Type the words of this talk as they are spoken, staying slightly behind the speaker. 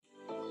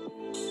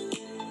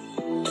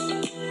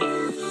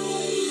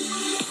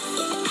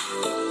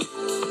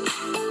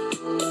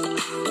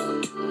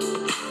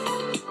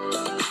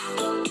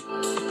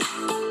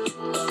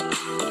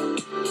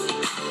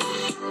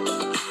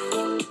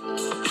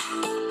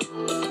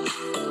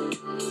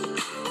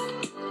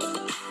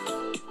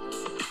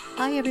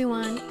Hi,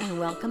 everyone, and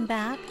welcome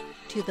back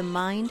to the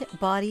Mind,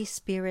 Body,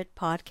 Spirit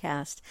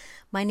podcast.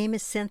 My name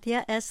is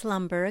Cynthia S.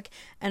 Lumberg,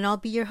 and I'll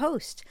be your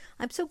host.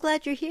 I'm so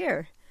glad you're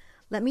here.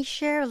 Let me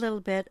share a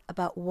little bit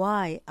about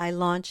why I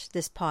launched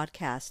this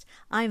podcast.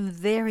 I'm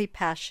very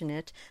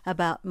passionate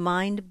about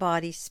mind,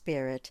 body,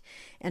 spirit,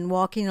 and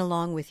walking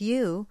along with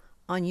you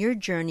on your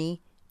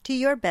journey to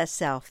your best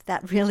self.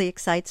 That really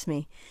excites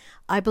me.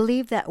 I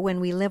believe that when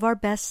we live our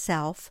best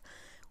self,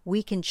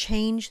 we can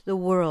change the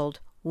world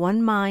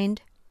one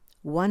mind,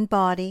 one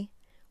body,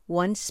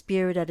 one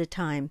spirit at a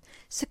time.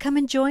 So come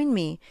and join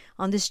me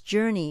on this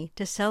journey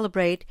to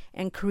celebrate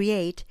and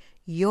create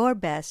your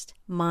best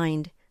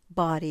mind,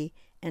 body,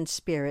 and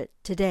spirit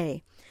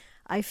today.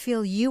 I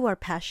feel you are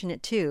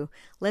passionate too.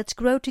 Let's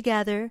grow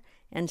together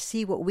and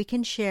see what we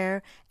can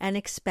share and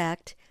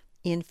expect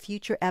in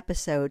future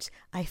episodes.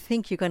 I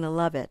think you're going to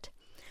love it.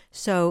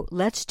 So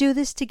let's do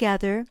this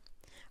together.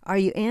 Are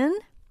you in?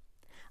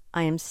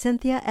 I am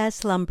Cynthia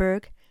S.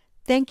 Lumberg.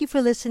 Thank you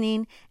for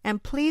listening,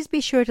 and please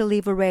be sure to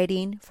leave a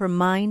rating for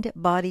Mind,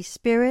 Body,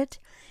 Spirit.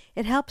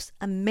 It helps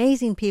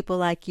amazing people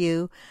like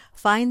you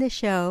find the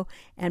show,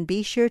 and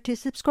be sure to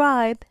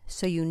subscribe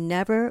so you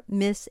never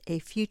miss a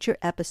future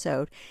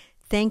episode.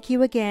 Thank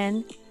you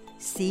again.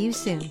 See you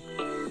soon.